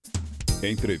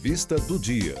Entrevista do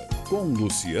dia, com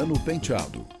Luciano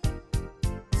Penteado.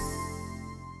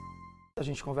 A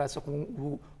gente conversa com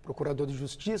o Procurador de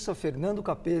Justiça, Fernando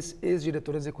Capez,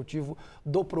 ex-diretor executivo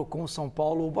do Procon São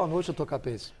Paulo. Boa noite, doutor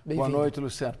Capez. Boa noite,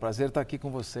 Luciano. Prazer estar aqui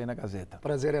com você na Gazeta.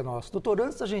 Prazer é nosso. Doutor,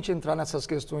 antes da gente entrar nessas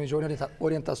questões de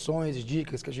orientações e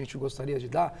dicas que a gente gostaria de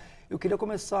dar, eu queria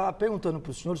começar perguntando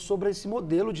para o senhor sobre esse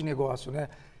modelo de negócio, né?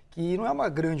 Que não é uma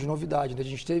grande novidade, né? A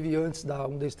gente teve antes da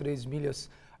 1, 2, 3 Milhas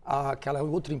aquela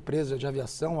outra empresa de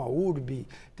aviação, a Urb,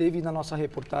 teve na nossa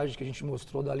reportagem que a gente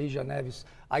mostrou da Lígia Neves,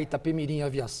 a Itapemirim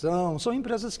Aviação, são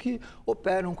empresas que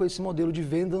operam com esse modelo de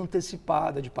venda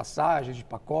antecipada de passagens, de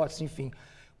pacotes, enfim.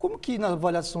 Como que na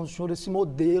avaliação do senhor esse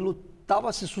modelo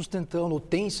estava se sustentando ou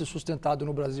tem se sustentado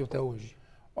no Brasil até hoje?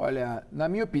 Olha, na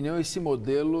minha opinião, esse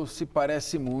modelo se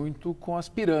parece muito com as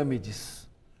pirâmides,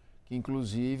 que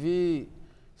inclusive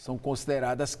são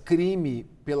consideradas crime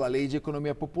pela Lei de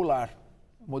Economia Popular.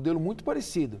 Um modelo muito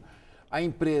parecido. A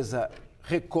empresa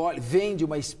vende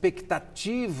uma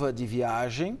expectativa de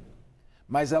viagem,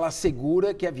 mas ela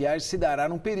assegura que a viagem se dará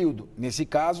num período. Nesse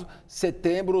caso,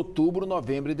 setembro, outubro,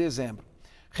 novembro e dezembro.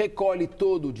 Recolhe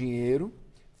todo o dinheiro,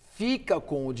 fica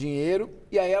com o dinheiro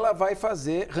e aí ela vai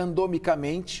fazer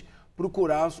randomicamente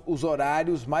procurar os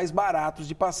horários mais baratos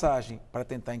de passagem para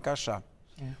tentar encaixar.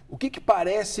 O que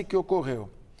parece que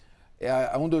ocorreu?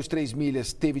 A 1, 2, 3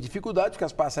 Milhas teve dificuldade, porque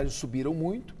as passagens subiram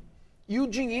muito, e o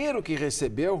dinheiro que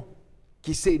recebeu,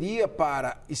 que seria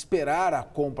para esperar a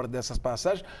compra dessas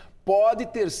passagens, pode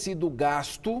ter sido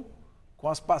gasto com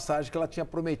as passagens que ela tinha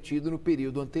prometido no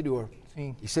período anterior.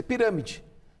 Sim. Isso é pirâmide.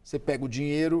 Você pega o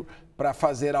dinheiro para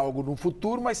fazer algo no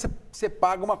futuro, mas você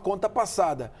paga uma conta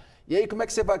passada. E aí como é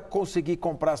que você vai conseguir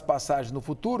comprar as passagens no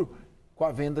futuro? Com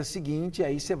a venda seguinte,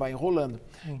 aí você vai enrolando.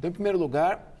 Sim. Então, em primeiro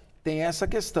lugar, tem essa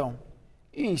questão.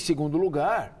 E, em segundo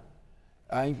lugar,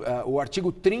 o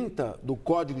artigo 30 do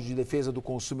Código de Defesa do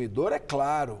Consumidor é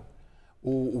claro.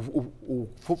 O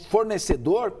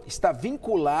fornecedor está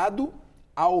vinculado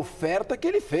à oferta que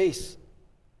ele fez.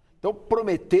 Então,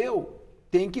 prometeu,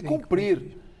 tem que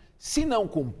cumprir. Se não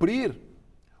cumprir,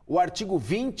 o artigo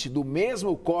 20 do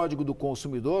mesmo Código do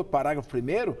Consumidor, parágrafo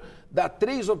 1º, dá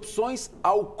 3 opções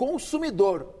ao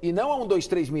consumidor e não a 1, 2,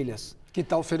 3 Milhas. Que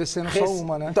está oferecendo só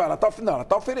uma, né? Então, ela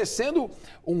está oferecendo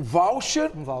um voucher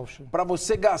para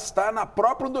você gastar na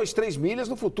própria 1, 2, 3 Milhas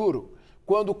no futuro.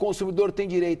 Quando o consumidor tem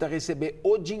direito a receber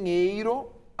o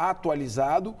dinheiro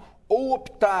atualizado ou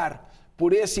optar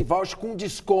por esse voucher com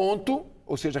desconto,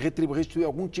 ou seja, restituir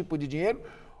algum tipo de dinheiro,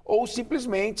 ou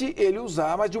simplesmente ele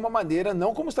usar, mas de uma maneira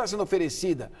não como está sendo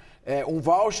oferecida. Um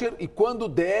voucher e quando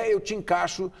der eu te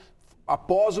encaixo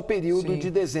após o período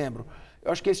de dezembro.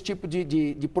 Eu acho que esse tipo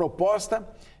de proposta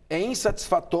é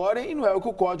insatisfatória e não é o que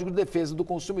o Código de Defesa do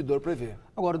Consumidor prevê.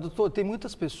 Agora, doutor, tem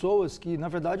muitas pessoas que, na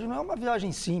verdade, não é uma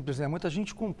viagem simples, né? Muita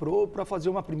gente comprou para fazer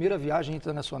uma primeira viagem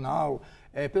internacional,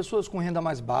 pessoas com renda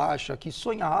mais baixa, que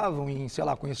sonhavam em, sei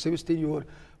lá, conhecer o exterior.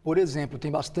 Por exemplo, tem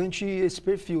bastante esse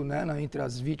perfil, né, entre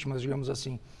as vítimas, digamos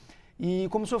assim. E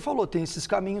como o senhor falou, tem esses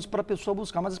caminhos para a pessoa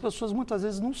buscar, mas as pessoas muitas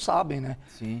vezes não sabem, né?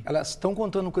 Sim. Elas estão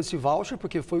contando com esse voucher,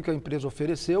 porque foi o que a empresa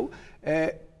ofereceu.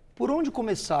 Por onde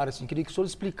começar, assim? Queria que o senhor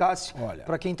explicasse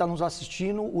para quem está nos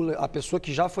assistindo, a pessoa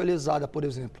que já foi lesada, por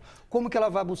exemplo, como que ela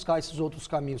vai buscar esses outros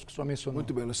caminhos que o senhor mencionou?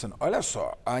 Muito bem, Luciano. Olha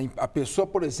só, a pessoa,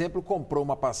 por exemplo, comprou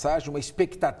uma passagem, uma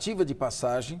expectativa de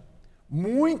passagem,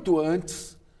 muito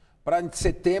antes, para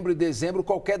setembro e dezembro,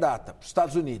 qualquer data, para os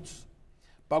Estados Unidos.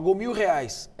 Pagou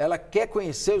R$1.000, ela quer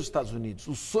conhecer os Estados Unidos,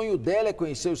 o sonho dela é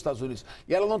conhecer os Estados Unidos.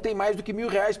 E ela não tem mais do que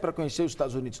R$1.000 para conhecer os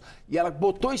Estados Unidos. E ela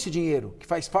botou esse dinheiro, que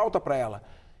faz falta para ela,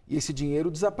 e esse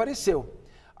dinheiro desapareceu.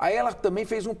 Aí ela também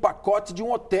fez um pacote de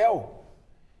um hotel,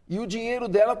 e o dinheiro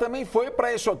dela também foi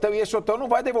para esse hotel, e esse hotel não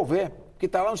vai devolver, porque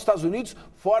está lá nos Estados Unidos,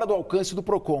 fora do alcance do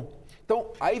Procon.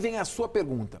 Então, aí vem a sua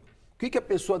pergunta. O que a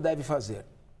pessoa deve fazer?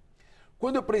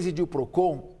 Quando eu presidi o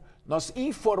Procon, nós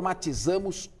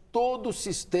informatizamos todo o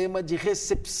sistema de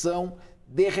recepção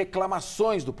de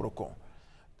reclamações do Procon.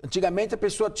 Antigamente a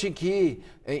pessoa tinha que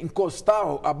encostar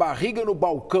a barriga no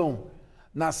balcão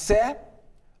na Sé,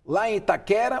 lá em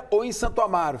Itaquera ou em Santo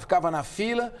Amaro. Ficava na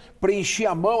fila,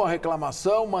 preenchia a mão a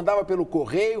reclamação, mandava pelo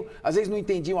correio, às vezes não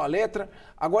entendiam a letra.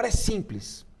 Agora é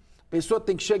simples. A pessoa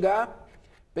tem que chegar,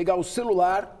 pegar o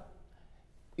celular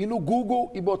e no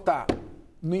Google e botar,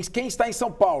 quem está em São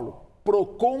Paulo,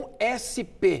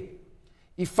 Procon-SP.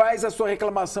 E faz a sua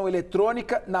reclamação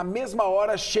eletrônica, na mesma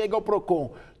hora chega ao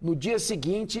Procon, no dia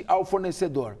seguinte ao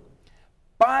fornecedor.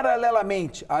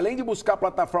 Paralelamente, além de buscar a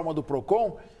plataforma do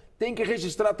Procon, tem que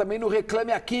registrar também no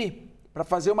Reclame Aqui, para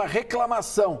fazer uma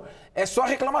reclamação. É só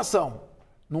reclamação.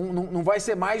 Não vai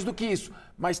ser mais do que isso,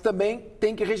 mas também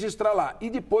tem que registrar lá. E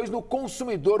depois no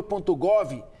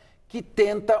consumidor.gov, que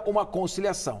tenta uma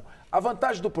conciliação. A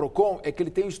vantagem do Procon é que ele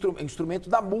tem o instrumento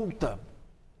da multa.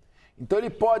 Então ele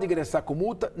pode ingressar com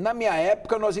multa. Na minha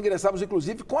época, nós ingressávamos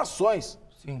inclusive com ações.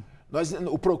 Sim.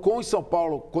 O Procon em São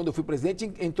Paulo, quando eu fui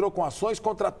presidente, entrou com ações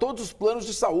contra todos os planos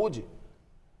de saúde.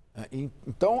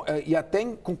 Então, e até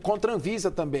contra a Anvisa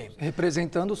também.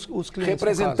 Representando os clientes.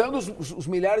 Representando os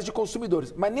milhares de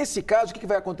consumidores. Mas nesse caso, o que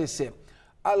vai acontecer?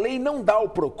 A lei não dá ao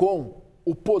Procon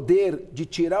o poder de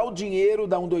tirar o dinheiro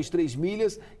da 123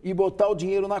 milhas e botar o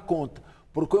dinheiro na conta.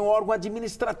 O Procon é um órgão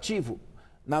administrativo.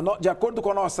 De acordo com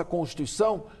a nossa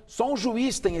Constituição, só um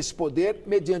juiz tem esse poder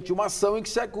mediante uma ação em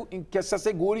que se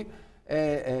assegure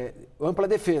ampla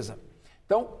defesa.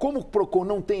 Então, como o Procon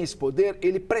não tem esse poder,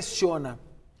 ele pressiona.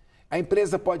 A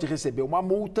empresa pode receber uma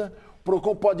multa, o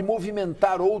Procon pode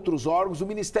movimentar outros órgãos, o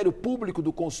Ministério Público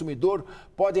do Consumidor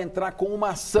pode entrar com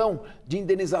uma ação de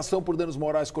indenização por danos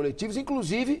morais coletivos,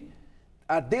 inclusive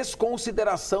a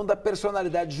desconsideração da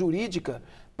personalidade jurídica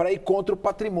para ir contra o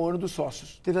patrimônio dos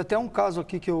sócios. Teve até um caso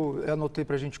aqui que eu anotei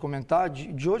para a gente comentar,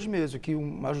 de hoje mesmo, que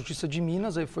a Justiça de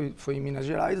Minas, aí foi em Minas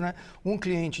Gerais, né? Um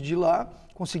cliente de lá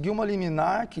conseguiu uma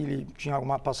liminar, que ele tinha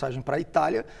uma passagem para a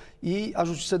Itália, e a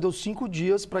Justiça deu 5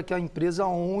 dias para que a empresa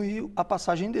honre a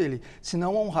passagem dele. Se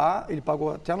não honrar, ele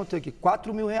pagou, até anotei aqui,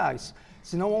 R$4.000.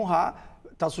 Se não honrar,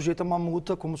 está sujeito a uma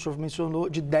multa, como o senhor mencionou,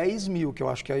 de 10 mil, que eu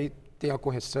acho que aí tem a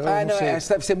correção. Não,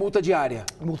 essa deve ser multa diária.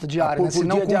 Multa diária, por né? Se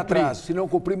não dia de cumprir. atraso. Se não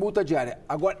cumprir, multa diária.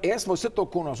 Agora, você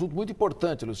tocou num assunto muito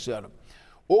importante, Luciano.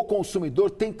 O consumidor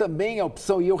tem também a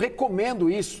opção, e eu recomendo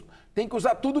isso, tem que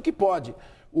usar tudo que pode.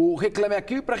 O Reclame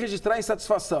Aqui para registrar a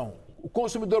insatisfação. O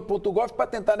consumidor.gov para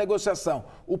tentar negociação.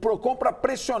 O Procon para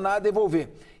pressionar, devolver.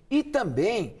 E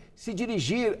também se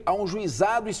dirigir a um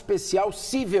juizado especial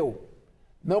cível.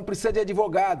 Não precisa de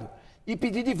advogado. E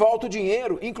pedir de volta o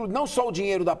dinheiro, não só o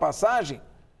dinheiro da passagem,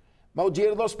 mas o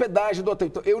dinheiro da hospedagem do hotel.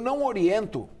 Então, eu não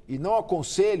oriento e não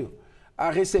aconselho a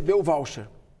receber o voucher.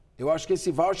 Eu acho que esse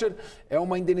voucher é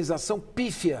uma indenização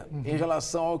pífia em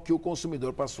relação ao que o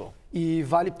consumidor passou. E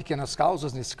vale pequenas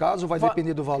causas nesse caso ou vai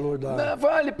depender do valor da... Não,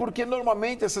 vale, porque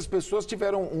normalmente essas pessoas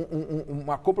tiveram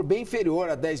uma compra bem inferior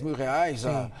a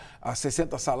R$10.000, a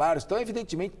 60 salários. Então,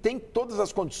 evidentemente, tem todas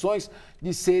as condições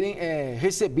de serem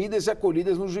recebidas e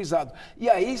acolhidas no juizado. E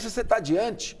aí, se você está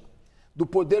diante do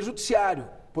Poder Judiciário,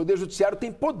 o Poder Judiciário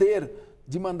tem poder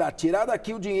de mandar tirar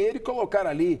daqui o dinheiro e colocar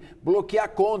ali, bloquear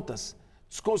contas,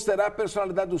 desconsiderar a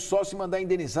personalidade do sócio e mandar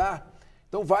indenizar.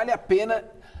 Então, vale a pena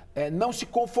não se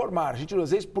conformar. A gente,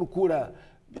 às vezes, procura...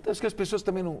 Acho que as pessoas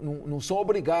também não são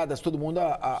obrigadas, todo mundo,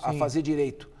 a fazer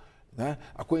direito, né?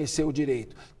 A conhecer o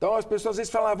direito. Então, as pessoas, às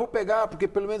vezes, falam, vou pegar, porque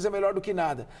pelo menos é melhor do que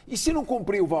nada. E se não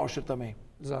cumprir o voucher também?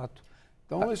 Exato.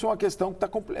 Então, isso é uma questão que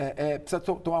precisa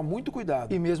tomar muito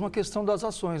cuidado. E mesmo a questão das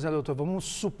ações, né, doutor? Vamos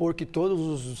supor que todos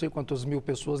os não sei quantas mil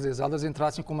pessoas lesadas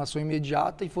entrassem com uma ação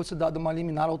imediata e fosse dada uma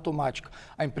liminar automática.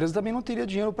 A empresa também não teria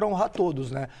dinheiro para honrar todos,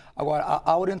 né? Agora,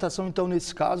 a orientação, então,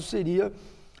 nesse caso, seria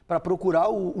para procurar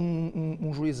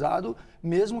um juizado,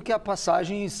 mesmo que a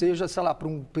passagem seja, sei lá, para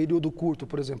um período curto,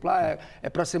 por exemplo. É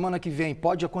para a semana que vem,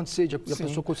 pode acontecer de a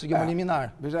pessoa conseguir uma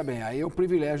liminar. Veja bem, aí é o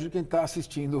privilégio de quem está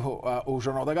assistindo o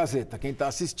Jornal da Gazeta. Quem está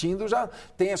assistindo já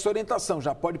tem essa orientação,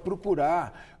 já pode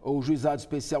procurar o juizado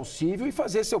especial civil e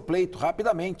fazer seu pleito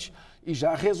rapidamente e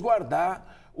já resguardar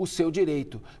o seu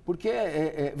direito. Porque,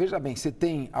 veja bem, você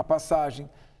tem a passagem,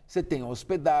 você tem a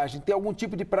hospedagem, tem algum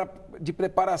tipo de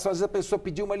preparação. Às vezes a pessoa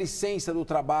pediu uma licença do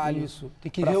trabalho. Isso,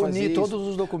 tem que reunir todos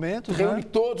os documentos. Reúne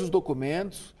todos os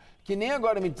documentos. Que nem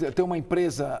agora tem uma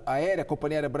empresa aérea,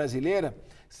 companhia aérea brasileira,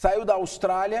 saiu da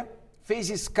Austrália, fez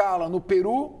escala no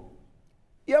Peru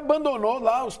e abandonou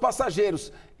lá os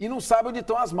passageiros. E não sabe onde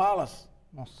estão as malas.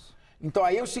 Nossa. Então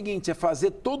aí é o seguinte, é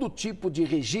fazer todo tipo de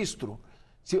registro.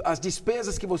 As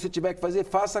despesas que você tiver que fazer,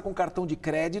 faça com cartão de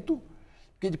crédito,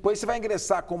 porque depois você vai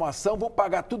ingressar com uma ação, vão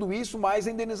pagar tudo isso mais a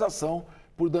indenização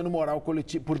por dano moral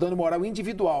coletivo, por dano moral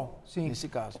individual, sim, nesse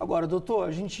caso. Agora, doutor,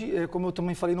 a gente, como eu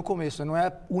também falei no começo, não é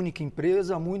a única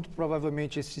empresa, muito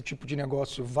provavelmente esse tipo de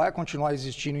negócio vai continuar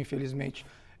existindo, infelizmente,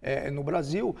 no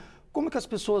Brasil. Como que as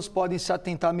pessoas podem se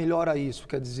atentar melhor a isso?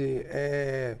 Quer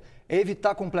dizer,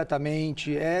 evitar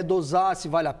completamente, dosar se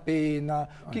vale a pena?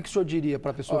 O que o senhor diria para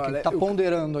a pessoa que está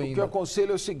ponderando ainda? O que eu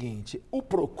aconselho é o seguinte, o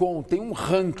Procon tem um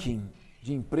ranking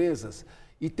de empresas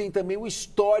e tem também o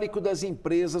histórico das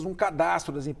empresas, um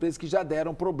cadastro das empresas que já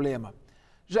deram problema.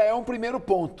 Já é um primeiro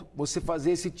ponto, você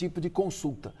fazer esse tipo de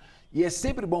consulta. E é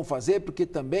sempre bom fazer porque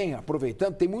também,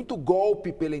 aproveitando, tem muito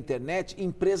golpe pela internet,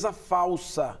 empresa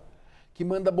falsa, que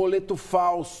manda boleto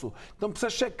falso. Então precisa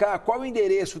checar qual é o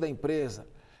endereço da empresa,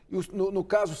 No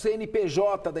caso, o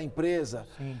CNPJ da empresa,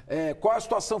 qual a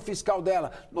situação fiscal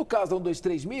dela. No caso da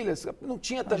 123 Milhas, não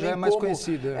tinha também já é mais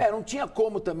conhecido. não tinha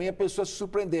como também a pessoa se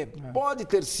surpreender. Pode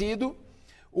ter sido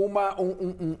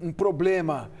um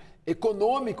problema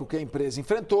econômico que a empresa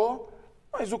enfrentou,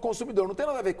 mas o consumidor não tem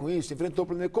nada a ver com isso. Enfrentou um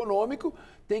problema econômico,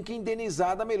 tem que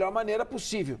indenizar da melhor maneira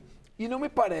possível. E não me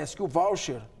parece que o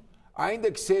voucher,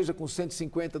 ainda que seja com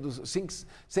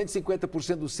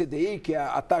 150% do CDI, que é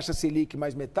a taxa Selic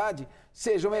mais metade,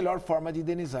 seja a melhor forma de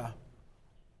indenizar.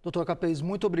 Doutor Capez,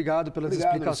 muito obrigado pelas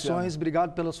explicações, Luciano.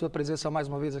 Obrigado pela sua presença mais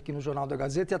uma vez aqui no Jornal da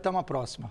Gazeta e até uma próxima.